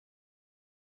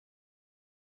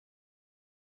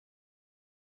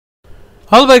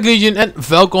Hallo bij Legion en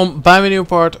welkom bij een nieuwe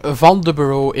part van de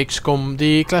bureau XCOM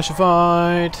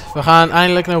Declassified. We gaan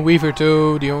eindelijk naar Weaver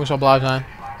toe, die jongens zal blij zijn.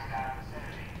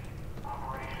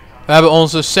 We hebben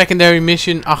onze secondary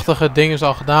mission-achtige dingen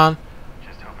al gedaan.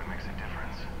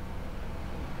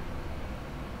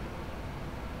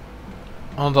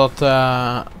 Omdat,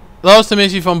 dat was de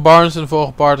missie van Barnes in de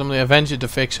vorige part om de Avenger te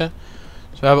fixen.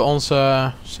 Dus we hebben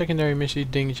onze secondary missie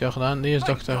dingetje al gedaan. Die is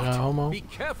Dr. Homo.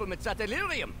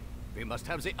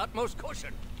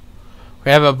 We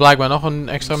hebben blijkbaar nog een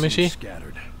extra missie.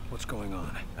 What's going on?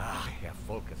 Herr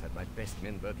Volkers had my best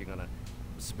men working on a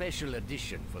special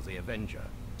edition for the Avenger.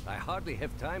 I hardly have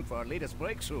time for our latest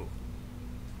breakthrough.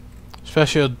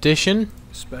 Special edition?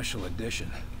 Special edition.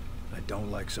 I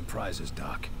don't like surprises,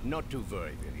 Doc. Not to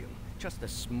worry, William. Just a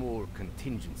small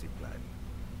contingency plan.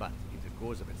 But in the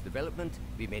course of its development,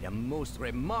 we made a most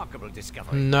remarkable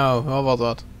discovery. No, wel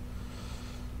wat.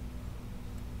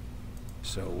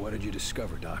 So, what did you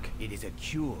discover, Doc? It is a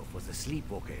cure for the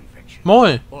sleepwalker infection.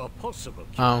 Mooi. Or a possible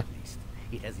cure, at least.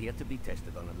 It has yet to be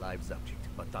tested on a live subject,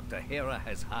 but Dr. Hera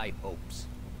has high hopes.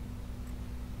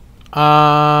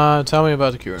 Tell me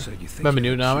about the cure. So you think Ben benieuwd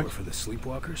you're a namelijk. cure for the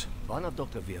sleepwalkers? One of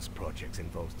Dr. Veer's projects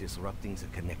involves disrupting the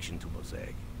connection to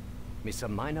Mosaic. With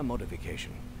some minor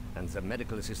modification and the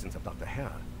medical assistance of Dr.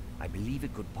 Hera, I believe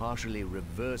it could partially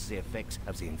reverse the effects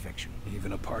of the infection.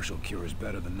 Even a partial cure is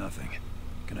better than nothing.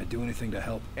 Can I do anything to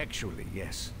help? Actually,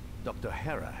 yes. Dr.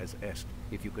 Hera has asked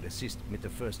if you could assist with the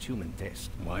first human test.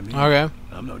 Why me? Okay.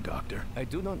 I'm no doctor. I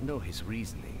do not know his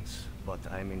reasonings, but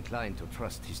I'm inclined to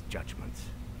trust his judgment.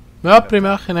 Ja,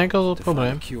 prima. Geen enkel To find a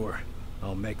probleem. cure,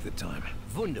 I'll make the time.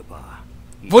 Wunderbar.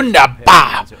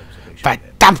 Wunderbar.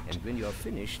 Verdammt. And when you are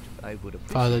finished, I would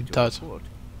Father appreciate your does. report.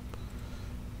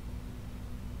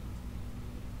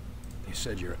 You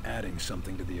said you're adding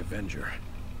something to the Avenger.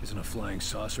 Isn't a flying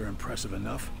saucer impressive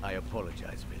enough? I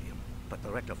apologize, William, but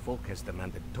Director Falk has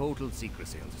demanded total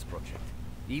secrecy on this project.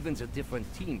 Even the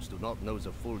different teams do not know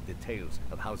the full details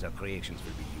of how their creations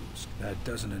will be used. That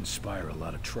doesn't inspire a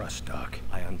lot of trust, Doc.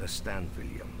 I understand,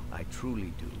 William. I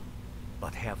truly do.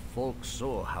 But Herr Falk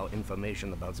saw how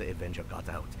information about the Avenger got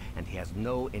out, and he has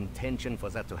no intention for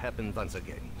that to happen once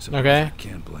again. Suppose Okay. I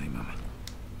can't blame him.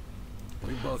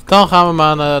 We both Dan gaan we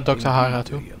maar naar Dr. Hera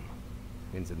toe. William.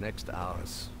 In the next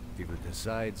hours, we will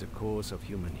decide the course of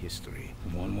human history.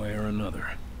 one way or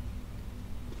another.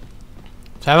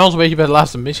 Zijn we ons een beetje bij de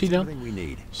laatste missie dan? Everything we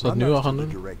need. Zullen we dat nu al gaan doen?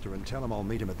 Director and tell him I'll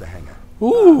meet him at the hangar.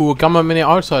 Oeh, ik kan met meneer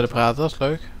Outsider praten, dat is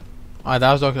leuk. Ah,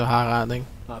 daar is Dr. Hera, ding.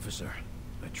 Officer,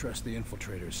 I trust the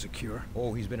infiltrator is secure.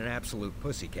 Oh, he's been an absolute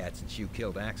pussycat since you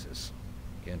killed Axis.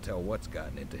 Can't tell what's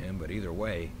gotten into him, but either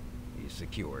way, he's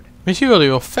secured. Misschien wil hij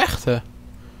wel vechten.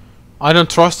 I don't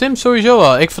trust him, sowieso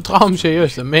wel. Ik vertrouw hem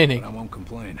serieus, dat meen ik. But I won't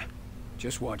complain.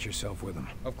 Just watch yourself with him.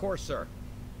 Of course, sir.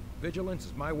 Vigilance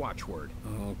is my watchword.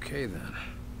 Okay then.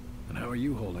 And how are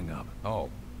you holding up? Oh,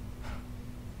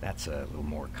 that's a little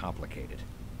more complicated.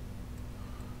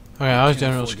 Okay, how's Can't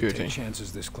General afford to take Security?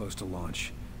 chances this close to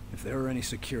launch. If there are any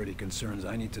security concerns,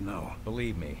 I need to know.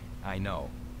 Believe me, I know.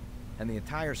 And the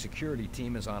entire security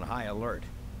team is on high alert.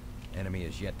 Enemy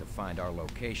has yet to find our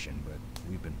location, but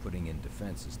we've been putting in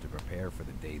defenses to prepare for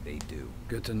the day they do.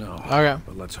 Good to know. Okay.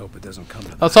 But let's hope it doesn't come to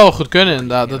Dat that. zou wel goed kunnen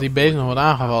inderdaad, dat die beest nog wordt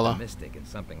aangevallen. Optimistic in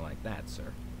something like that,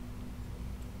 sir.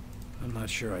 I'm not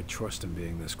sure I trust him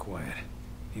being this quiet.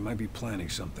 He might be planning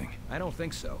something. I don't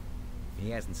think so.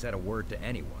 He hasn't said a word to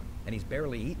anyone, and he's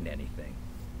barely eaten anything.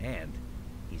 And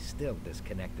he's still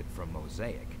disconnected from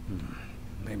Mosaic.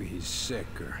 Maybe he's sick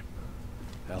or...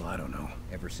 hell, I don't know.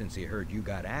 Ever since he heard you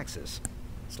got Axis,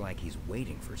 it's like he's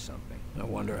waiting for something. I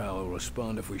wonder how he'll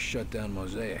respond if we shut down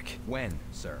Mosaic. When,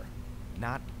 sir?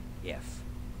 Not if.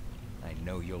 I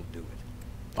know you'll do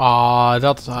it. Ah,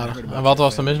 dat is I heard aardig. about En wat your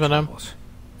was er mis met family hem? troubles.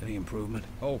 Any improvement?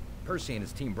 Oh, Percy and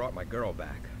his team brought my girl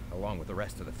back, along with the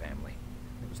rest of the family.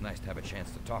 It was nice to have a chance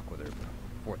to talk with her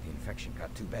before the infection got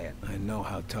too bad. I know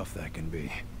how tough that can be.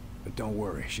 But don't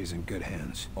worry, she's in good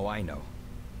hands. Oh, I know.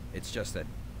 It's just that,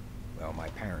 well, my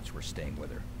parents were staying with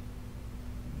her.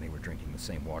 They were drinking the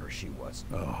same water she was.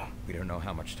 Oh, We don't know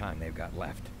how much time they've got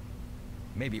left.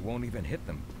 Maybe it won't even hit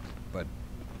them, but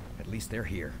at least they're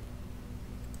here.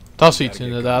 Dat is iets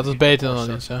inderdaad, dat is beter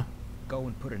dan iets, hè. Go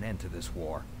and put an end to this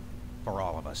war. For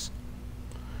all of us.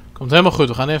 Komt helemaal goed,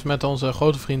 we gaan even met onze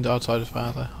grote vriend de Outsiders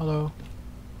praten. Hallo.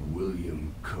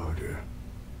 William Carter,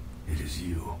 it is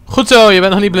you. Goed zo, je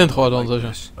bent nog niet blind geworden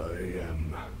ondertussen. I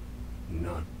am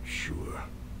not sure.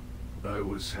 I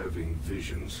was having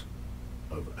visions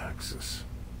of Axis,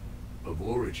 of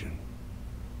origin,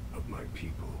 of my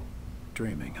people.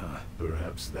 dreaming, huh?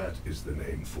 Perhaps that is the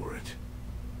name for it.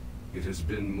 It has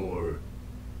been more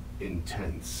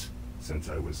intense since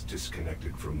I was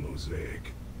disconnected from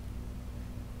Mosaic.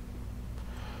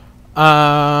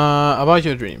 About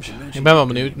your dreams. Ik ben wel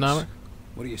benieuwd namelijk.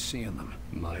 What do you see in them?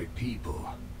 My people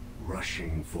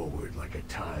rushing forward like a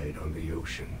tide on the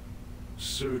ocean,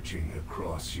 surging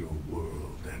across your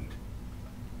world and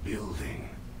building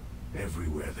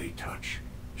everywhere they touch.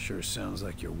 Sure sounds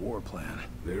like your war plan.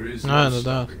 There is Ah, no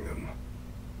inderdaad. stopping them.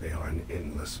 They are an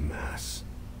endless mass,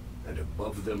 and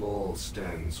above them all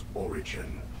stands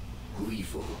Origin,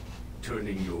 gleeful,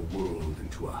 turning your world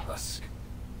into a husk,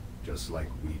 just like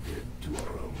we did to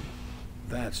our own.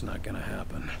 That's not gonna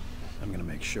happen. I'm gonna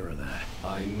make sure of that.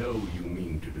 I know you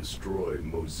mean to destroy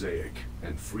Mosaic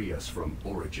and free us from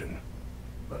Origin,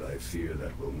 but I fear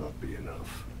that will not be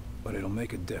enough. But it'll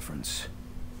make a difference.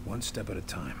 One step at a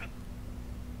time.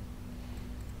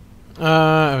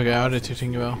 Even kijken, dit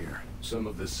zien we wel. Here. Some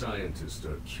of the scientists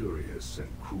are curious and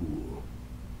cruel.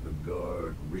 The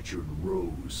guard, Richard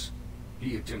Rose,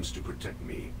 he attempts to protect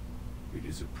me. It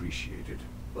is appreciated,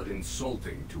 but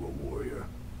insulting to a warrior.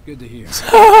 Good to hear.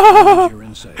 I need your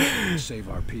insight to save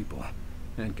our people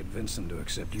and convince them to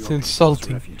accept your It's people as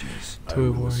insulting. refugees. I To a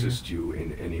will warrior. assist you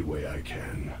in any way I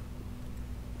can.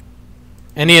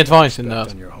 Any advice Back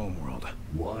inderdaad. on your homeworld.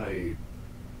 Why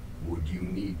would you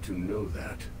need to know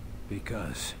that?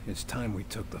 Because it's time we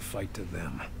took the fight to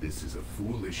them. This is a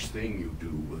foolish thing you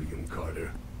do, William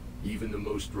Carter. Even the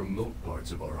most remote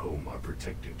parts of our home are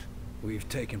protected. We've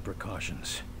taken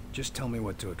precautions. Just tell me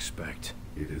what to expect.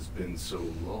 It has been so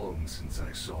long since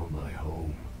I saw my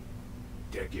home.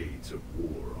 Decades of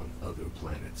war on other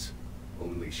planets,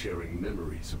 only sharing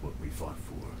memories of what we fought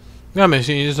for. Ja,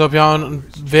 misschien is het op jouw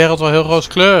wereld wel heel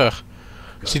rooskleurig.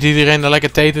 Ziet iedereen er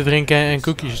lekker thee te drinken en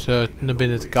koekjes naar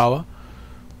binnen te kauwen.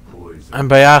 Poison En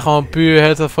ben jij gewoon puur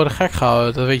het voor de gek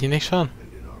gehouden, daar weet je niks van. and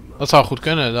in our minds. Dat zou goed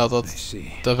kunnen, I dat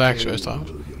see. werkt zo is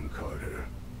trouwens. William Carter,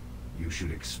 you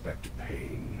should expect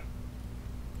pain.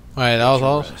 Maar ja, dat was Get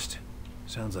your alles. rest.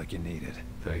 Sounds like you need it.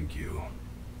 Thank you.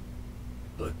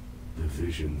 But the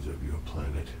visions of your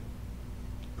planet,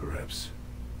 perhaps,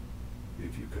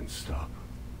 if you can stop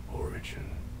Origin.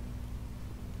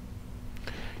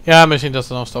 Ja, misschien dat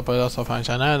ze dan stoppen, dat zou fijn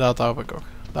zijn. Hè? Dat hoop ik ook.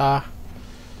 Daar.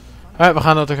 We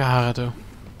gaan naar de Haren toe.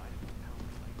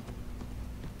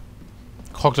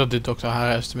 Ik gok dat dit Dr.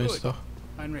 Haren is tenminste, toch?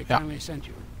 Heinrich Ja. kindly sent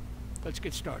you. Let's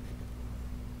get started.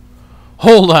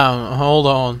 Hold on. How to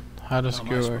How am I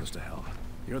secure work. supposed to help?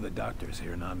 You're the doctors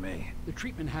here, not me. The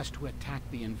treatment has to attack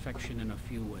the infection in a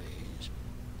few ways.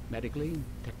 Medically,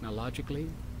 technologically,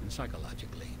 and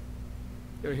psychologically.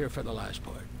 You're here for the last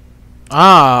part.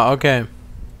 Ah, oké.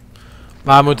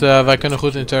 Maar wij kunnen goed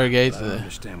I don't interrogaten.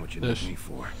 understand what you Dus- need me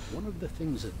for. One of the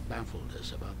things that baffled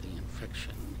us about the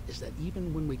infection is that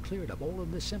even when we cleared up all of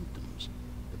the symptoms,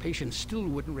 the patient still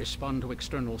wouldn't respond to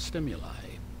external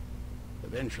stimuli.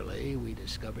 Eventually, we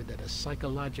discovered that a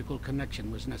psychological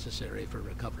connection was necessary for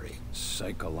recovery.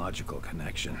 Psychological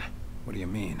connection. What do you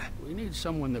mean? We need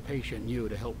someone the patient knew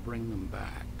to help bring them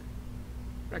back.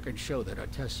 Records show that our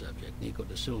test subject,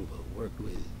 DaSilva, worked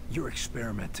with... You're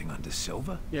experimenting on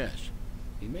DaSilva? Yes.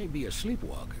 He may be a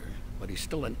sleepwalker, but he's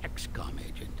still an XCOM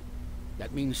agent.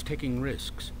 That means taking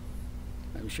risks.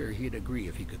 I'm sure he'd agree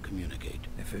if he could communicate.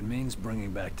 If it means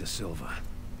bringing back DaSilva,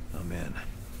 I'm in.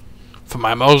 Voor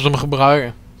mij mogen ze hem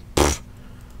gebruiken. Pff.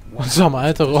 Het zal maar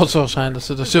uit de rotzorg zijn dat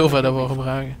ze de zilver daarvoor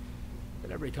gebruiken.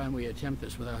 But every time we attempt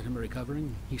this without him recovering,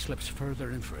 he slips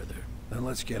further and further. Then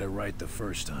let's get it right the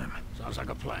first time. Sounds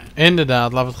like a plan.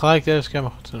 Inderdaad, laten we het gelijk deze keer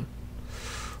maar goed doen.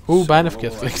 Oeh, bijna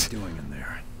verkeerd what will I geklikt. be doing in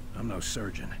there? I'm no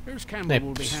surgeon. Here's Campbell Nee,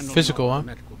 will be handling physical, all huh? the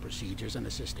medical procedures and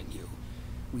assisting you.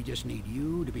 We just need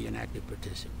you to be an active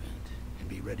participant and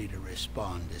be ready to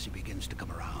respond as he begins to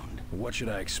come around. What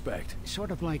should I expect?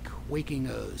 Sort of like waking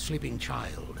a sleeping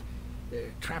child.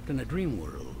 They're trapped in a dream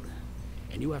world,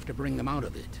 and you have to bring them out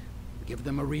of it. Give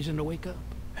them a reason to wake up.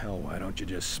 Hell, why don't you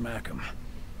just smack him?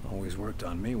 Always worked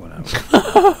on me when I was...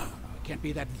 It can't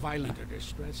be that violent or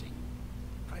distressing.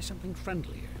 Try something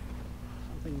friendlier.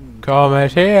 Something... Kom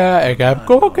eens hier, ik heb I'm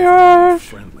not koekjes.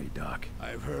 friendly, Doc.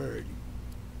 I've heard.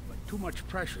 But too much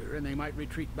pressure and they might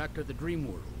retreat back to the dream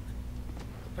world.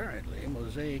 Apparently,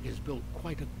 Mosaic has built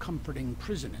quite a comforting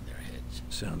prison in their heads.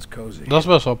 Sounds cozy. Dat is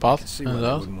best wel I can pad, see why they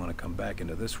inderdaad. wouldn't want to come back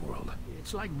into this world.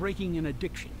 It's like breaking an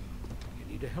addiction. You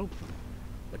need to help them,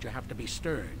 but you have to be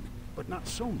stern, but not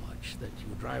so much that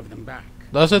you drive them back.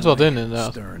 Daar zit wat in,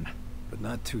 inderdaad. Stern, but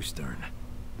not too stern.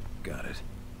 Got it.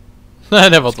 Nee,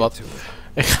 nee, Let's wat. get to it.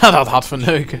 Ik ga dat hard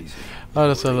verneuken. Easy.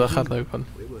 Oh, dat gaat leuk worden.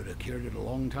 We would have cured it a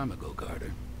long time ago,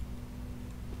 Carter.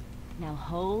 Now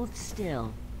hold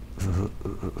still.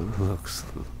 Looks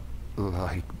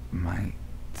like my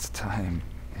time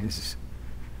Is...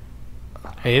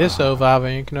 Hey, DaSilva,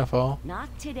 ben je een knuffel? Not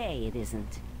today, it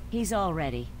isn't. He's all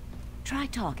ready. Try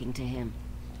talking to him.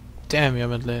 Damn, jij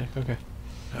bent lelijk. Oké.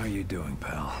 How are you doing,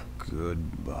 pal?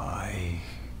 Goodbye,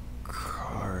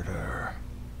 Carter.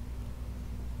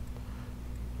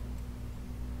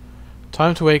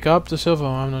 Time to wake up, DaSilva.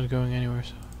 I'm not going anywhere.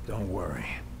 So. Don't worry.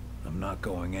 I'm not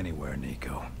going anywhere,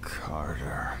 Nico.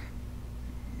 Carter.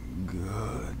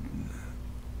 Good.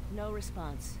 No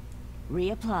response.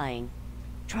 Reapplying.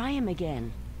 Try him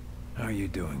again. How are you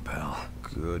doing, pal?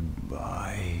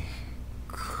 Goodbye,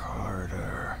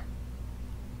 Carter.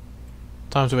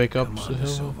 Time to wake up, Come on,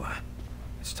 DaSilva. DaSilva.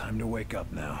 It's time to wake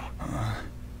up now.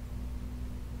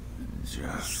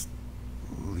 Just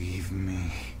leave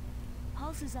me.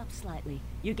 Pulse is up slightly.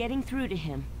 You're getting through to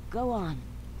him. Go on.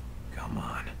 Come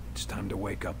on. It's time to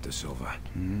wake up, DaSilva.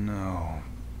 No.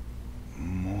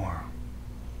 More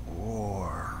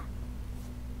war.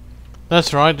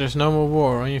 That's right, there's no more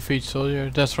war. On your feet, soldier.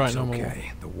 That's right, It's no more war.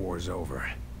 okay. The war's over.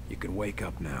 You can wake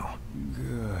up now.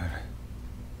 Good.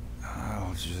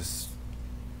 I'll just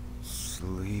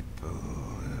sleep a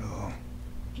little.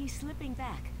 He's slipping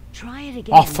back. Try it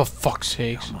again. Oh, for fuck's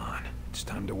sakes. Come on. It's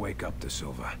time to wake up,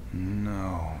 DaSilva.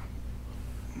 No.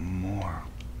 More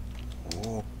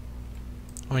war.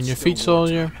 On your Still feet,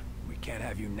 soldier. wartime. We can't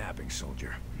have you napping,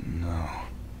 soldier. No.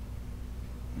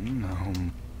 No.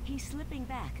 He's slipping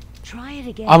back. Try it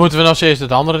again. Ah, moeten we nog steeds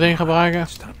het andere ding gebruiken?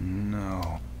 It's time.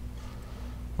 No.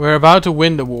 We're about to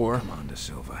win the war. Come on,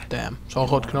 DaSilva. Damn, zo'n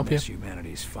groot knopje. Miss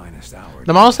humanity's finest hour.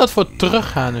 Normaal staat voor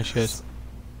teruggaan en shit.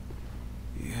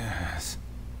 Yes.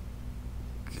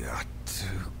 Got to.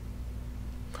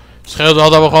 Scheelt wel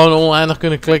dat we gewoon oneindig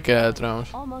kunnen klikken,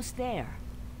 trouwens. Almost there.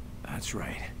 That's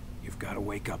right. You've got to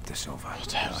wake up, DaSilva.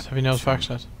 Dat heb je nou eens vaak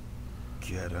gezegd.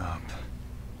 Get up.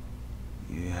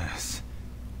 Yes.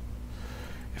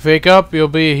 If you wake up, you'll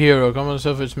be a hero. Come on,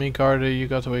 DaSilva, it's me, Carter. You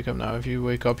got to wake up now. If you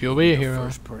wake up, you'll be a You're the hero.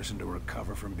 first person to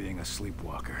recover from being a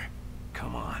sleepwalker.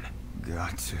 Come on.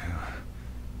 Got to.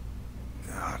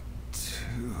 Got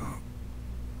to.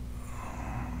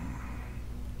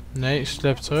 Nee,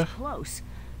 slip terug. Close.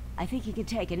 I think you can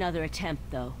take another attempt,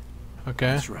 though. Oké.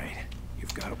 That's right.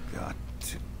 You've got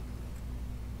to.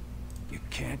 You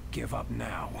can't give up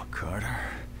now. Carter.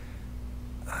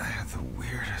 I had the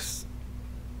weirdest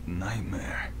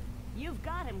nightmare. You've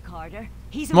got him, Carter.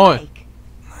 He's Mooi. awake.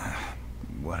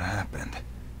 What happened?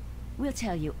 We'll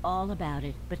tell you all about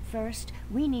it, but first,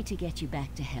 we need to get you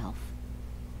back to health.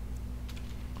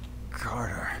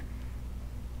 Carter.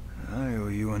 I owe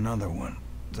you another one,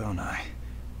 don't I?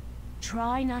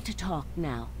 Try not to talk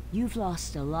now. You've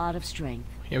lost a lot of strength.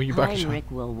 Je hebt je bakjes aan. Heinrich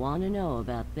will want to know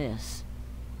about this.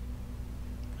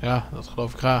 Ja, dat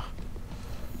geloof ik graag.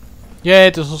 Jee,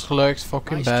 het is ons gelukt.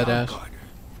 Fucking Nice job, badass. Carter.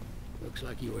 Looks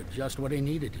like you were just what he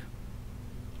needed.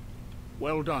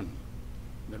 Well done.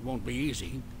 It won't be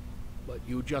easy, but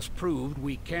you just proved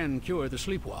we can cure the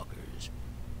sleepwalkers.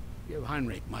 Give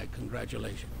Heinrich my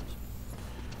congratulations.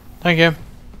 Dank je.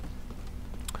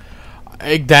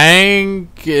 Ik denk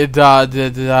dat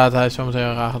hij het zo meteen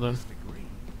wel raar gaat doen.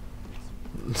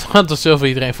 Dat DaSilva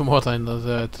iedereen vermoord in dat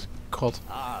het krot.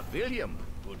 Ah, William.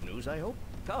 Good news, I hope.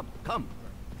 Come.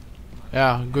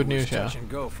 Ja, good It was news, ja. touch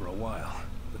and go for a while,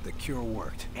 but the cure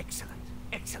worked.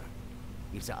 Excellent.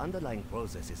 If the underlying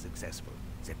process is successful,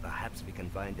 then perhaps we can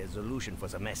find a solution for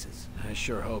the messes. I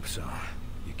sure hope so.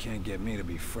 You can't get me to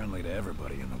be friendly to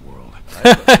everybody in the world.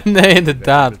 Nee,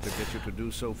 inderdaad. To get you to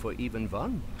do so for even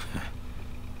fun.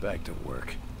 Back to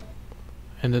work.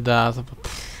 Inderdaad.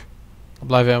 Pff, dan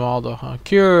blijven we helemaal doorgaan.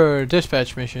 Cure,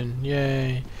 dispatch mission.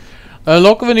 Yay.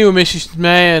 Lokken we nieuwe missies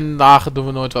mee en later doen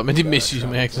we nooit wat met die missies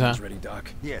om eerlijk te zijn. Ready, Doc?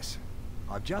 Yes.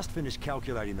 I've just finished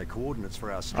calculating the coordinates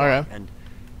for our strike, Okay.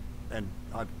 and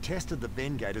I've tested the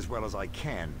Venn gate as well as I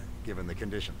can, given the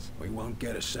conditions. We won't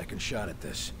get a second shot at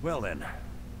this. Well then,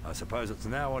 I suppose it's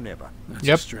now or never. That's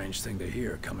Yep. a strange thing to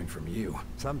hear coming from you.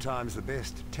 Sometimes the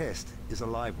best test is a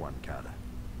live one, Carter.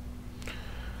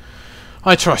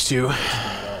 I trust you. Not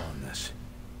all on this,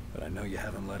 but I know you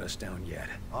haven't let us down yet.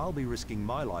 I'll be risking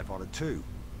my life on it too.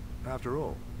 After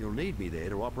all, you'll need me there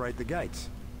to operate the gates.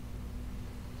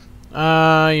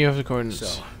 You have the coordinates.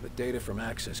 So, the data from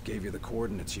Access gave you the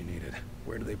coordinates you needed.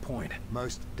 Where do they point?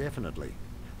 Most definitely.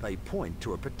 They point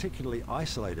to a particularly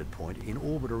isolated point in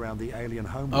orbit around the alien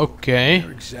homeworld. Oké.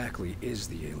 Where exactly is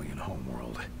the alien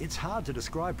homeworld? It's hard to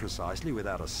describe precisely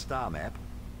without a star map,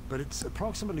 but it's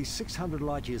approximately 600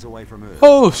 light years away from Earth.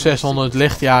 Oh, 600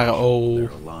 lichtjaren. Oh, They're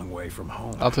a long way from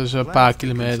home. dat is een paar Planets that can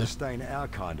kilometer. sustain our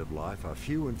kind of life are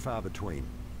few and far between,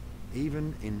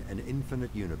 even in an infinite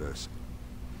universe.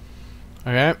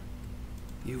 Oké.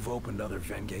 You've opened other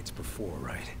vent gates before,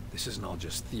 right? This isn't all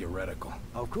just theoretical.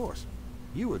 Of course.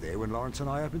 You were there when Lawrence and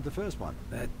I opened the first one.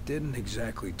 That didn't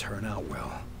exactly turn out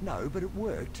well. No, but it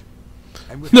worked.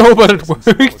 And with No, but it some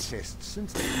smaller worked. tests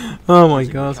since then, Oh my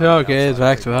using god, the ja current oké, het outside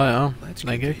werkt wel, ja. That's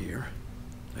Denk good to ik. hear.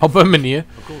 Op een manier.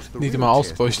 Of course, the Niet real helemaal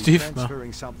altijd test will be positief, maar...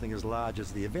 transferring something as large as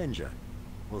the Avenger.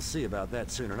 We'll see about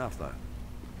that soon enough, though.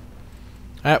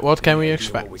 What can we Any idea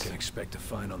expect? What we can expect to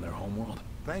find on their homeworld?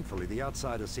 Thankfully, the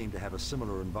outsiders seem to have a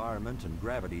similar environment and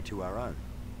gravity to our own.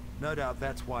 No doubt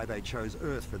that's why they chose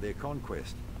Earth for their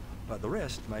conquest. But the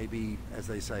rest may be, as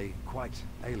they say, quite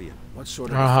alien. What sort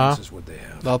of Aha. defenses would they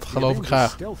have? Dat The geloof ik Avenger's graag.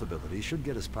 stealth ability should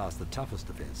get us past the toughest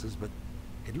defenses, but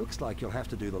it looks like you'll have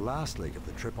to do the last leg of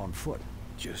the trip on foot.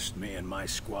 Just me and my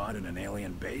squad in an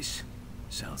alien base?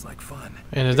 Sounds like fun.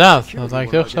 Inderdaad, dat Security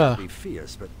lijkt will heel no doubt gezellig. be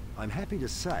fierce, but I'm happy to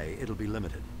say it'll be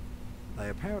limited. They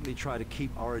apparently try to keep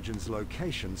Origin's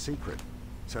location secret,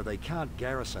 so they can't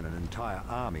garrison an entire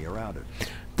army around it.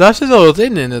 Daar zit wel wat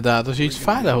in inderdaad. Als je iets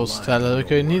veilig wilt stellen, dan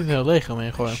kun je niet een heel leger mee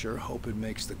I gooien. sure hope it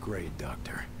makes the grade,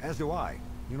 Doctor. As do I.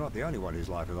 You're not the only one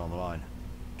whose life is on the line.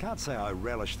 Can't say I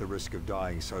relish the risk of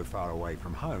dying so far away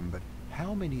from home, but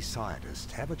how many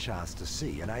scientists have a chance to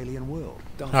see an alien world?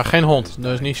 Don't Ja, think geen of it hond, as dus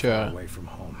dying niet far zeuren. away from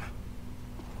home.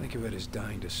 Think of it as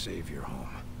dying to save your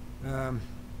home.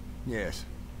 Yes.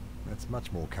 That's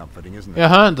much more comforting, isn't it?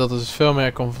 Ja, dat is veel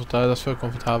meer comfortabel. Dat is veel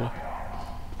comfortabeler.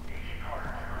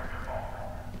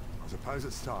 I suppose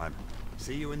it's time.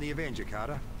 See you in the Avenger,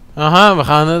 Carter. Aha, we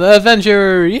gaan naar de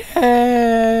adventure.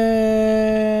 Yay!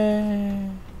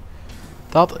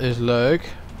 Dat is leuk.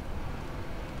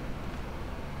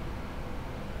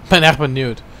 Ik ben echt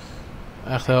benieuwd.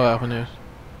 Echt heel erg benieuwd.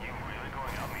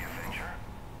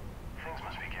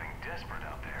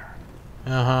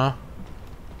 Aha.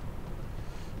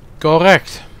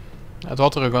 Correct. Het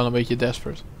wordt er ook wel een beetje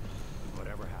desperate.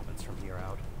 Whatever happens from here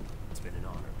out, it's been an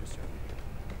honor to serve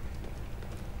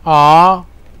you. Ah,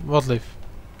 wat lief.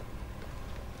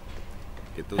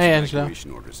 Get those Hey, Angela.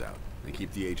 evacuation orders out and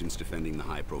keep the agents defending the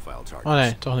high-profile targets. Oh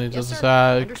nee, toch niet. Yes, Dat is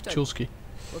sir. Understood. Chulski.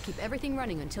 We'll keep everything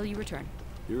running until you return.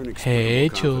 Your Hey,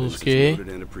 inexplicable confidence is Chulski.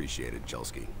 noted and appreciated,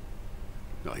 Chelsky.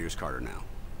 Well, here's Carter now.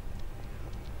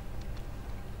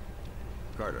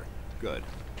 Carter, good.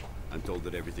 I'm told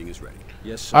that everything is ready.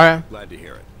 Yes, sir. Alright. Glad to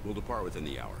hear it. We'll depart within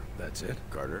the hour. That's it?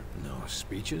 Carter, No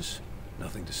speeches?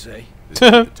 Nothing to say? this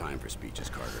isn't the time for speeches,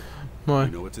 Carter. Mooi.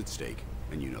 You know what's at stake,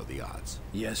 and you know the odds.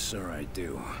 Yes, sir, I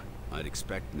do. I'd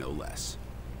expect no less.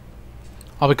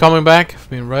 I'll be coming back. I've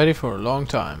been ready for a long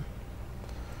time.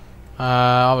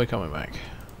 I'll be coming back.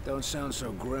 Don't sound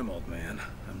so grim, old man.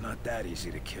 I'm not that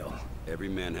easy to kill. Every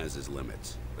man has his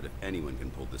limits, but if anyone can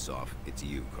pull this off, it's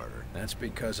you, Carter. That's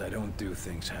because I don't do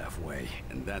things halfway.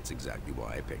 And that's exactly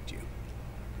why I picked you.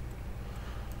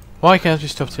 Why can't we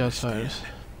stop the outsiders?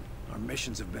 Our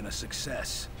missions have been a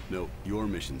success. No, your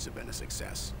missions have been a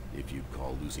success. If you'd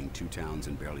call losing 2 towns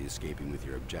and barely escaping with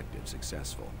your objective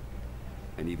successful.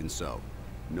 And even so,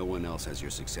 no one else has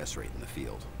your success rate in the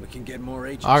field. We can get more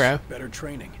agents, Okay. better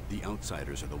training. The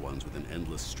outsiders are the ones with an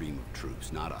endless stream of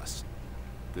troops, not us.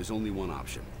 There's only one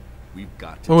option. We've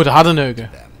got to We moeten harder neuken.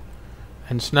 them.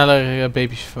 En sneller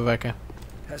baby's verwekken.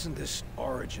 Hasn't this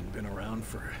Origin been around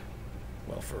for,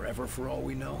 well, forever for all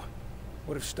we know?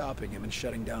 What if stopping him and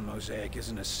shutting down Mosaic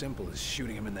isn't as simple as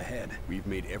shooting him in the head? We've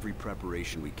made every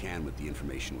preparation we can with the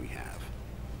information we have.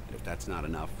 And if that's not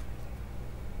enough,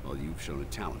 well, you've shown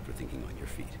a talent for thinking on your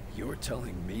feet. You're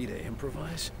telling me to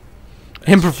improvise?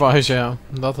 Improvise, ja.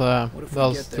 Dat What if we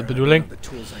is get de there and I bedoeling. don't have the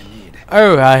tools I need?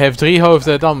 Oh, hij heeft 3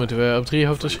 hoofden. Dan moeten we op 3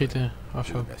 hoofden schieten. Of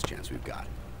The zo. best chance we've got.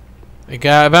 Ik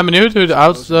ben benieuwd hoe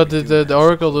de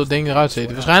Oracle de ding eruit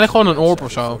ziet. Waarschijnlijk gewoon een orb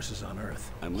of zo.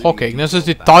 I'm Gok ik. Net zoals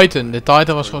die Titan. De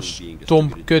Titan was gewoon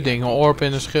stom kutding. Een orb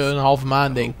in een halve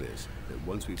maan ding.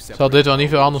 Zal dit wel niet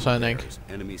veel anders zijn, denk ik.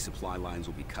 Enemy supply lines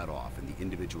will be cut off and the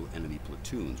individual enemy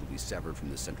platoons will be severed from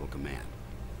the central command.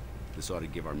 This ought to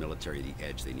give our military the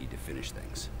edge they need to finish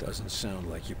things. Doesn't sound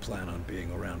like you plan on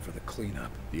being around for the cleanup.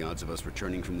 The odds of us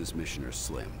returning from this mission are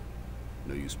slim.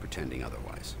 No use pretending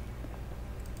otherwise.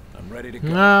 I'm ready to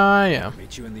go. Nou ja.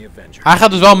 Meet you in the Avenger. Hij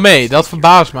gaat dus wel mee. Dat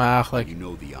verbaast me eigenlijk. You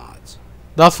know the odds.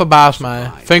 Dat verbaast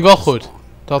mij. Vind ik wel goed.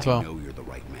 Dat I wel. know you're the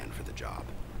right man for the job.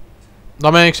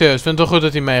 Dan ben ik serieus. Ik vind het wel goed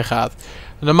dat hij meegaat.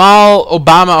 Normaal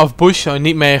Obama of Bush zou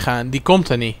niet meegaan. Die komt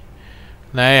er niet.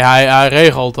 Nee, hij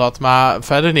regelt dat. Maar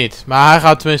verder niet. Maar hij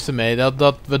gaat tenminste mee.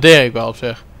 Dat waardeer ik wel op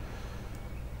zich.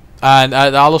 En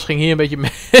alles ging hier een beetje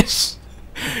mis.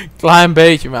 Klein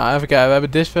beetje. Maar even kijken. We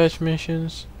hebben dispatch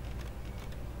missions.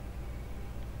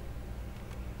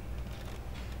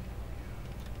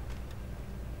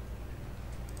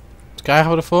 Wat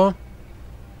krijgen we ervoor?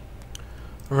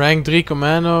 Rank 3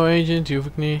 commando agent, die hoef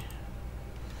ik niet.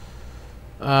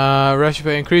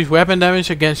 Recipe increase weapon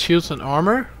damage against shields and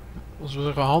armor. Dat is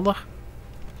wel handig.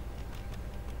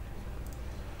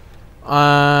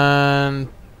 En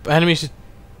enemies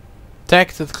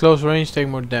attacked at close range take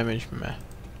more damage.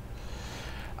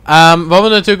 Wat we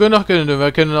natuurlijk ook nog kunnen doen,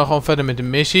 we kunnen nog gewoon verder met de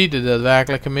missie, de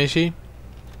daadwerkelijke missie.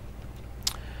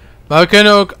 Maar we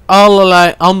kunnen ook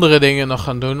allerlei andere dingen nog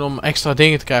gaan doen om extra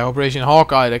dingen te krijgen. Operation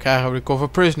Hawkeye, daar krijgen we Recover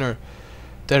Prisoner.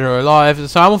 Terror Alive, dat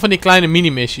zijn allemaal van die kleine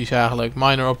mini-missies eigenlijk.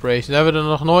 Minor Operations, daar hebben we er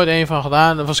nog nooit één van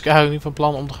gedaan. Daar was ik eigenlijk niet van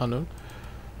plan om te gaan doen.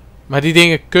 Maar die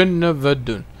dingen kunnen we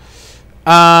doen.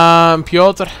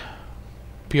 Piotr,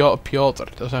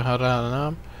 dat is een rare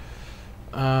naam.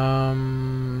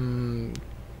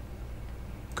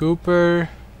 Cooper.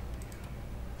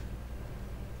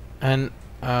 En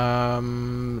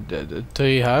de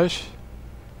driehuis.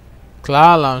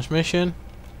 Klaar, launch mission.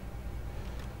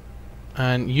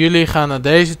 En jullie gaan naar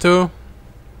deze toe.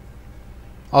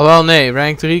 Alhoewel nee,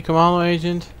 rank 3 commando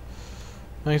agent.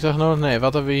 Ik zeg nog nee,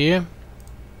 wat hebben we hier?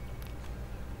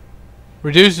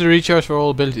 Reduce the recharge for all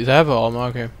abilities. Dat hebben we al, maar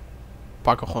oké.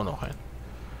 Pak er gewoon nog een.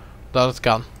 Dat het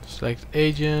kan. Select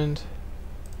agent.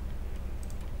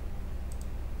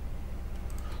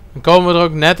 Dan komen we er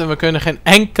ook net en we kunnen geen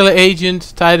enkele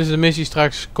agent tijdens de missie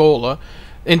straks callen.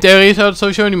 In theorie zou het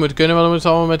sowieso niet moeten kunnen, want dan moeten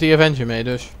we allemaal met die Avenger mee,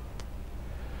 dus.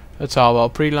 Het zal wel.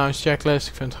 Pre-launch checklist,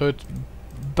 ik vind het goed.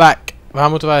 Back. Waar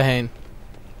moeten wij heen?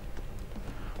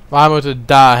 Waar moeten we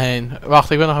daarheen? Wacht,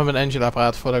 ik wil nog even met Angela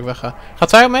praten voordat ik wegga. Gaat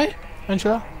zij ook mee?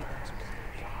 Angela?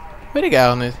 Weet ik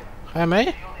eigenlijk niet. Ga jij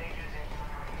mee?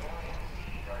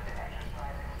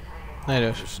 Nee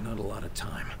dus. There's not a lot of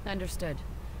time. Understood.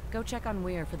 Go check on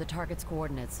Weir for the target's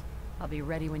coordinates. I'll be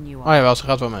ready when you are. Oh jawel, ze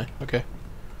gaat wel mee. Oké.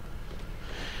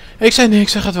 Ik zei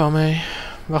niks, ze gaat wel mee.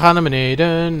 We gaan naar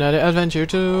beneden, naar de adventure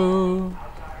toe.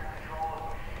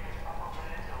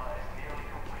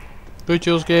 Goed,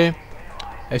 Chulski.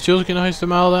 Heeft Chulski nog iets te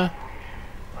melden?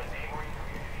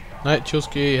 Nee,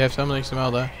 Chulski heeft helemaal niks te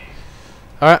melden.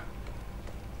 Alright.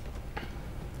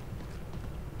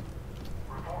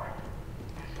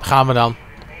 Gaan we dan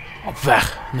op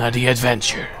weg naar die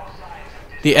adventure.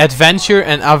 Die adventure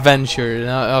en adventure.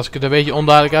 Nou, als ik het een beetje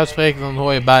onduidelijk uitspreek, dan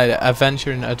hoor je beide.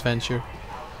 Adventure en adventure.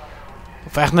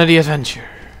 Op weg naar die adventure.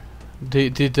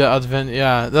 De adventure.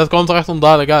 Ja, dat komt er echt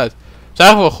onduidelijk uit. Het is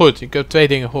eigenlijk wel goed. Je kunt twee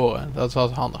dingen horen. Dat is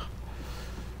altijd handig.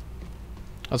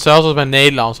 Hetzelfde als bij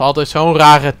Nederlands. Altijd zo'n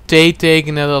rare T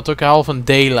tekenen dat het ook half een D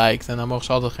lijkt. En dan mogen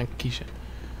ze altijd gaan kiezen.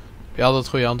 Heb je altijd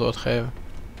het goede antwoord geven.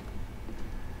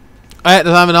 Oh ja,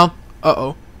 daar zijn we dan.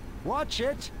 Uh-oh.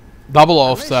 Double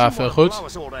off daar, veel goed.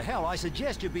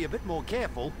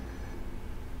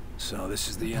 So this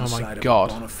is the Oh my inside of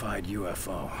God. a bona fide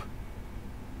UFO.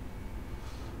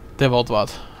 Dit wordt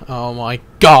wat. Oh my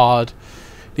god.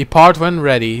 Depart when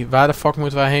ready. Waar de fuck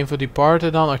moeten wij heen voor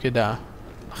departen dan? Oké, daar.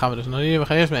 Dan gaan we dus nog niet. We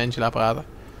gaan eerst met Angela praten.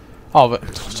 Oh,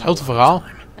 hetzelfde verhaal.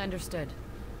 Understood.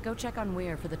 Go check on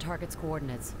Weir for the target's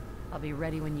coordinates. I'll be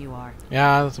ready when you are.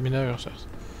 Ja, dat heb je net gezegd.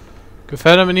 Kun je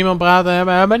verder met niemand praten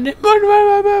hebben?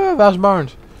 Waar is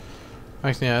Barnes?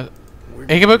 Maakt niet uit.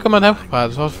 Ik heb ook al met hem gepraat,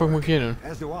 dus wat voor moet ik hier doen?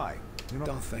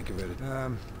 Don't think of it.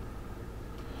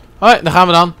 Hoi, daar gaan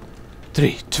we dan.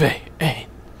 3, 2, 1.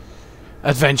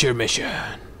 Adventure mission.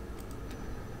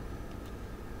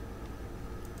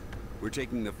 We're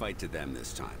taking the fight to them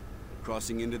this time.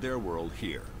 Crossing into their world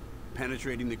here.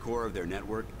 Penetrating the core of their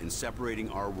network and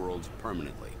separating our worlds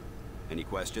permanently. Any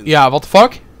questions? Ja, what the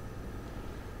fuck?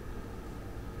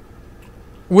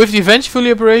 With the Avenger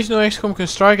fully operational, XCOM can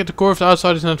strike at the core of the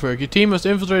Outsiders network. Your team must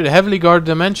infiltrate a heavily guarded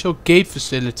dimensional gate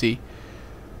facility.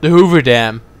 The Hoover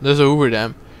Dam. Dat is de Hoover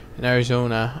Dam. In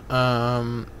Arizona.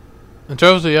 And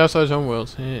travel to the Outsiders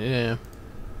homeworld. Yeah.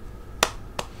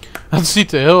 Dat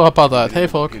ziet er heel apart uit. Hey,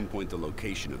 Volk. Pinpoint the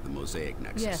location of the Mosaic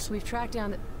Nexus. Yes, we've tracked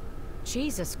down the...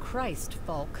 Jesus Christ,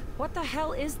 Volk. What the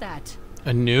hell is that?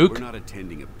 A nuke? We're not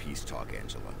attending a peace talk,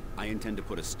 Angela. I intend to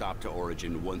put a stop to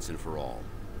Origin once and for all.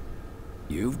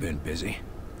 You've been busy.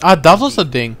 Ah, dat was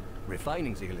dat ding.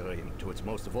 Refining the helium to its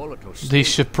most volatile Die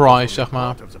surprise, zeg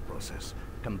maar. part of the process.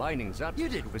 Combining that You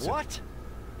did with what?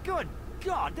 Good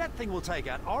God, that thing will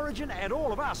take out Origin and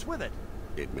all of us with it.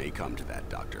 It may come to that,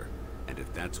 Doctor. And if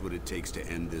that's what it takes to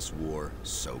end this war,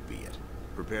 so be it.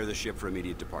 Prepare the ship for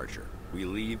immediate departure. We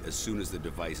leave as soon as the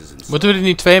device is installed. Moeten we er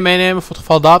niet 2 meenemen voor het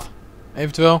geval dat?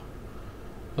 Eventueel.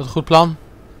 Dat is een goed plan.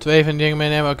 2 van die dingen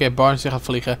meenemen. Oké, Barnes die gaat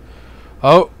vliegen.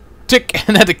 Oh, tik.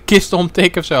 Net een kist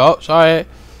omtikken of zo. Oh, sorry.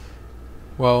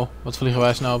 Wow, wat vliegen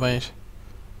wij snel opeens.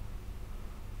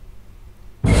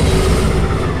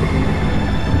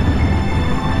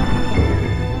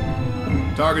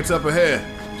 Target's up ahead.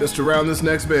 just around this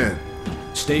next bend.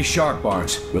 Stay sharp,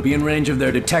 Barnes. We'll be in range of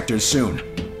their detectors soon.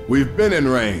 We've been in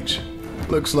range.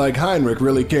 Looks like Heinrich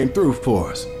really came through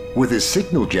for us. With his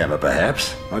signal jammer,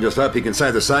 perhaps. I just hope he can say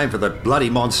the same for the bloody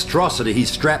monstrosity he's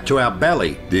strapped to our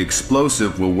belly. The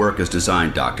explosive will work as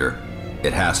designed, Doctor.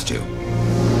 It has to.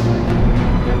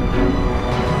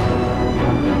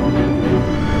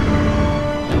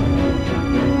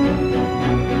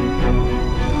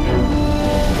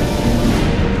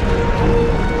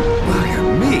 Look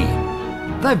at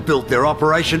me. They've built their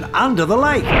operation under the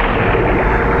lake.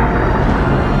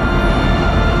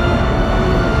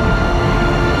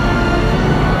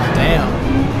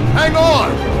 Hang on!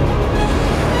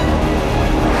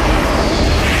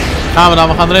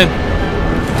 We gaan erin.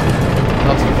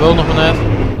 Dat wil nog maar net.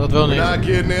 Dat wil niet. Not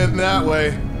getting in that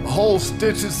way. The hole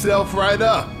stitched itself right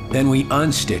up. Then we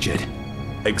unstitch it.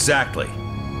 Exactly.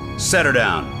 Set her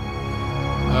down.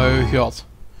 Oh god.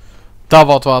 Dat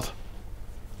wordt wat.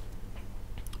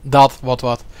 Dat wordt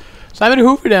wat. Zijn we de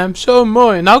Hooverdam? Zo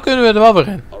mooi. Nou kunnen we er wel weer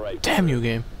in. Damn you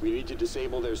game.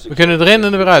 We kunnen erin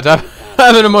en er weer uit. We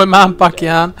hebben een mooi maanpakje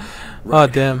aan.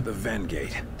 Oh damn. The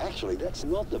Vengate. Actually, that's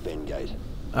not the Vengate.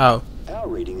 Oh.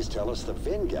 Our readings tell us the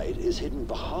Vengate is hidden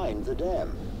behind the dam,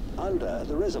 under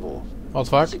the reservoir. What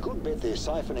fuck? It's a good bet they're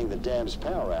siphoning the dam's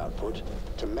power output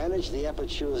to manage the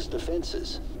aperture's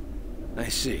defenses. I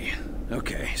see.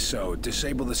 Okay, so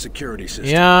disable the security system.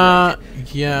 Ja, Great.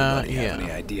 ja, Anybody have ja.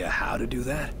 any idea how to do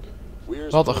that?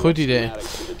 Wat een goed idee.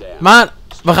 Maar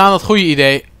we gaan dat goede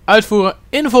idee uitvoeren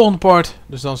in de volgende part.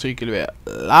 Dus dan zie ik jullie weer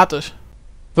later.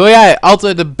 Wil jij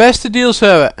altijd de beste deals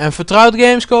hebben en vertrouwd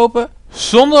games kopen,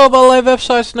 zonder op allerlei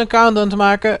websites een account aan te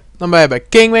maken? Dan ben je bij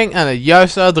Kingwing aan het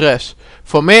juiste adres.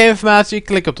 Voor meer informatie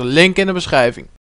klik op de link in de beschrijving.